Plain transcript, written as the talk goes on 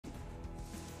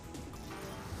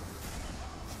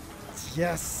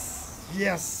Yes.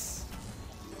 Yes.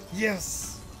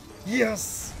 Yes.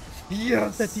 Yes.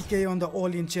 Yes. 30k on the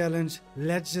all-in challenge.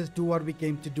 Let's just do what we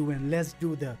came to do and let's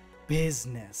do the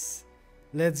business.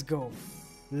 Let's go.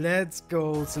 Let's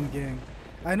go, Wholesome gang.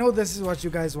 I know this is what you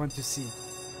guys want to see.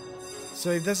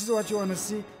 So if this is what you want to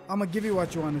see, I'm going to give you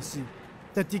what you want to see.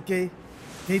 30k,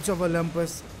 Gates of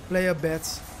Olympus, player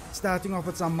bets, starting off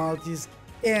with some multis,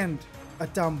 and a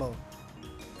tumble.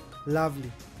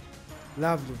 Lovely.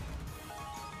 Lovely.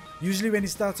 Usually when he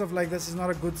starts off like this, it's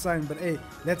not a good sign. But hey,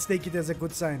 let's take it as a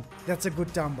good sign. That's a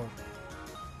good tumble.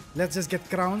 Let's just get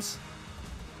crowns.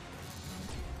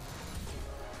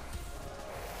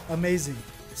 Amazing.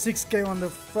 6k on the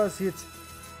first hit.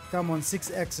 Come on,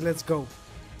 6x. Let's go.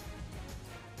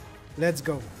 Let's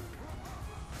go.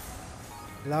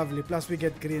 Lovely. Plus we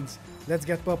get greens. Let's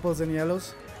get purples and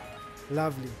yellows.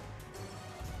 Lovely.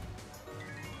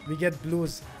 We get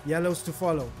blues. Yellows to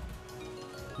follow.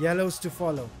 Yellows to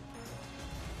follow.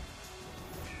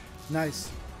 Nice.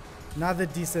 Another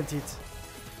decent hit.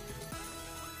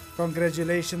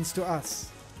 Congratulations to us.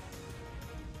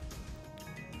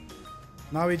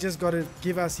 Now we just gotta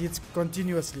give us hits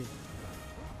continuously.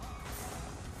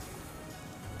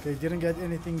 Okay, didn't get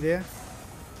anything there.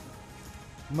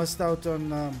 Missed out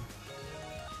on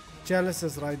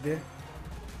chalices right there.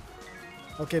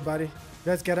 Okay, buddy.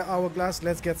 Let's get an hourglass.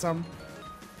 Let's get some.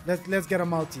 Let's get a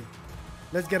multi.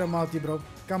 Let's get a multi, bro.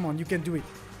 Come on, you can do it.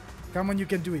 Come on, you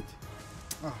can do it.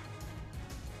 Ah.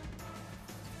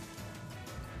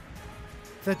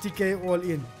 30k all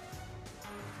in.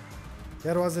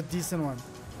 That was a decent one.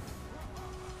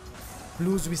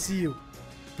 Blues, we see you.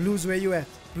 Blues, where you at?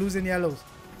 Blues and yellows.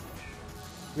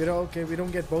 We're okay. We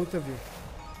don't get both of you.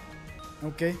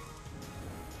 Okay.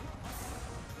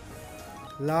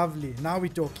 Lovely. Now we're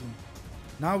talking.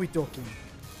 Now we're talking.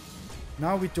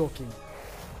 Now we're talking.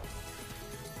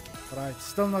 Right.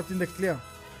 Still not in the clear.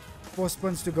 4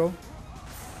 spins to go.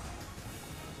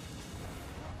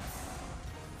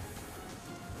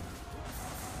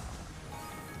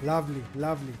 Lovely.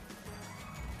 Lovely.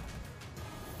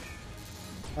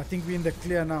 I think we're in the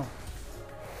clear now.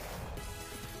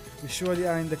 We surely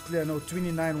are in the clear. No,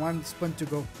 29. 1 spin to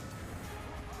go.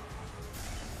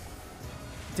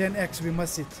 10x, we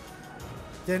must hit.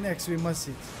 10x, we must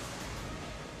hit.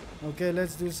 Okay,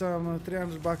 let's do some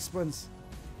 300 bucks spins.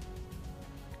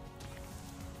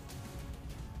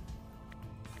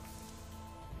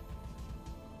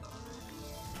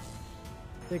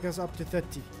 Take us up to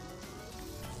 30.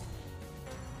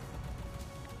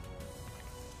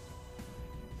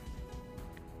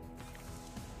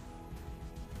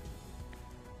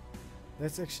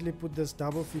 Let's actually put this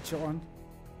double feature on.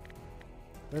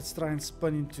 Let's try and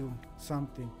spin into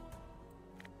something.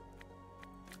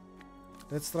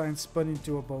 Let's try and spin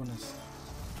into a bonus.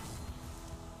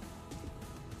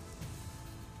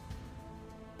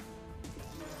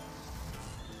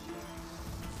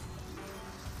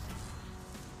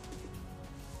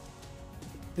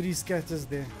 Three scatters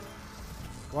there.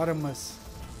 What a miss.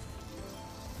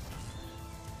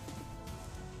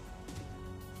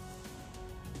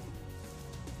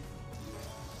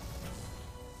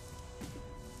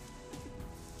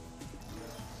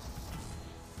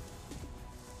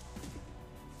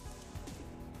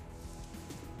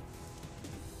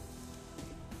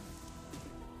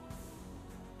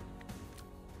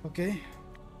 Okay,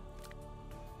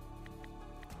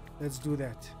 let's do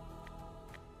that.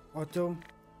 Auto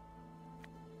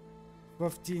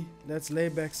 50. Let's lay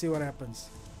back, see what happens.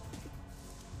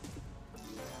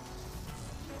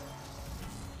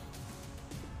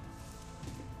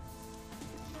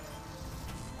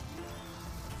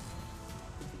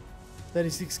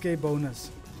 $36k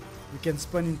bonus. We can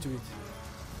spin into it.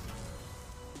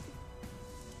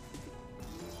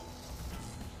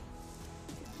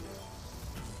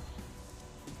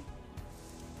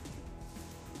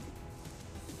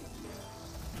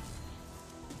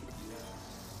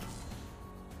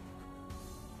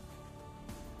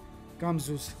 Come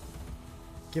Zeus,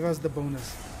 give us the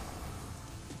bonus.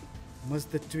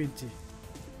 Missed the 20.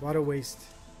 What a waste.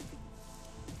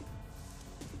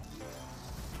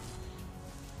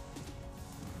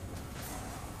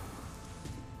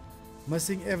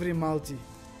 Missing every multi.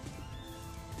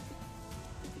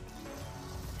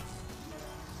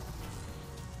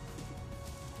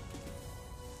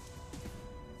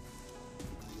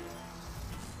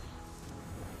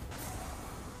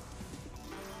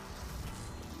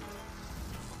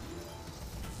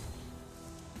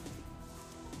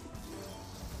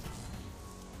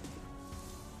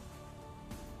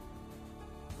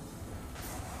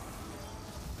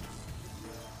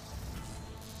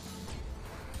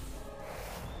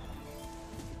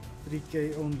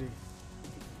 3K only.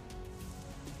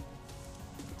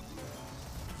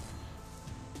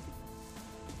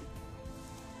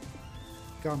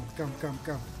 Come.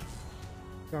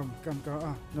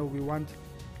 Ah, no, we want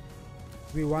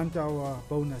our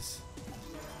bonus.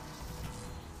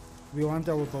 We want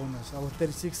our bonus. Our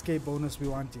 36K bonus, we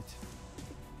want it.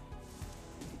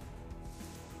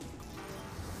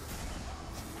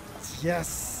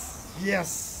 Yes.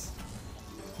 Yes.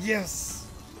 Yes.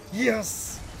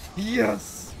 Yes.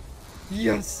 Yes.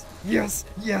 Yes. Yes.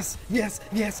 Yes. Yes.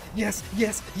 Yes. Yes.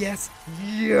 Yes. Yes.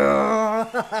 Yeah.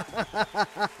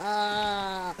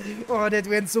 Oh, that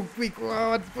went so quick. Oh,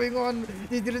 what's going on?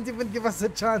 They didn't even give us a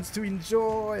chance to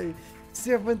enjoy.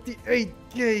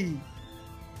 78K.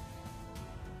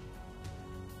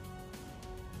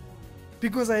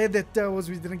 Because I had that towers,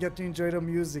 we didn't get to enjoy the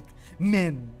music.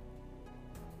 Man.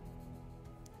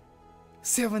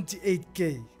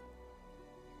 78K.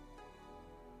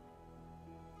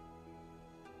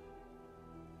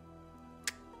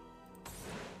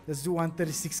 Let's do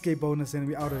 136K bonus and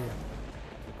we're out of here.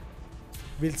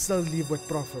 We'll still leave with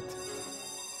profit.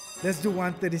 Let's do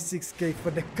 136K for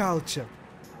the culture.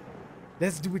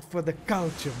 Let's do it for the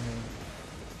culture, man.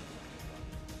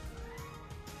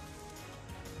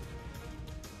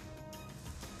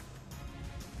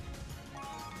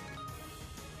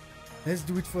 Let's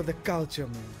do it for the culture,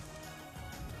 man.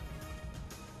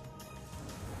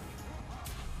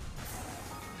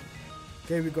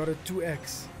 Okay, we got a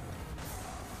 2x.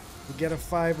 We get a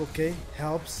 5, okay,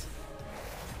 helps.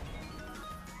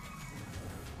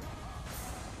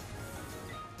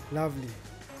 Lovely.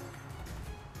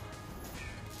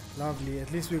 Lovely.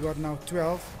 At least we got now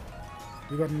 12.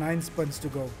 We got 9 spins to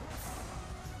go.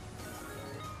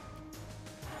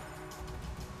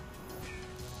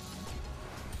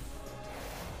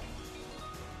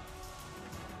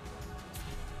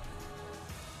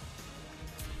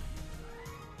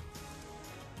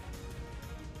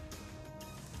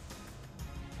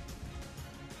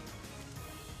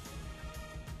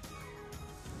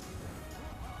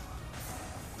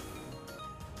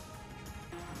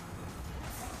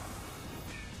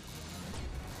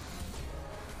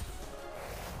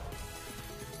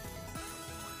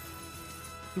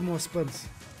 Two more spins.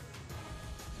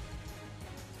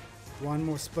 One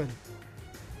more spin.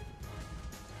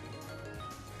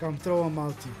 Come, throw a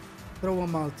multi. Throw a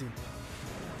multi.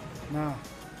 Nah.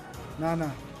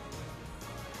 Nah.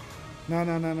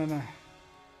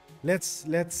 Let's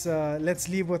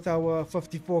leave with our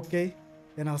 54K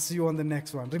and I'll see you on the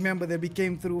next one. Remember that we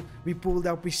came through, we pulled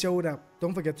up, we showed up.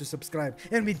 Don't forget to subscribe.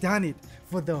 And we done it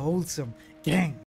for the Wholesome gang.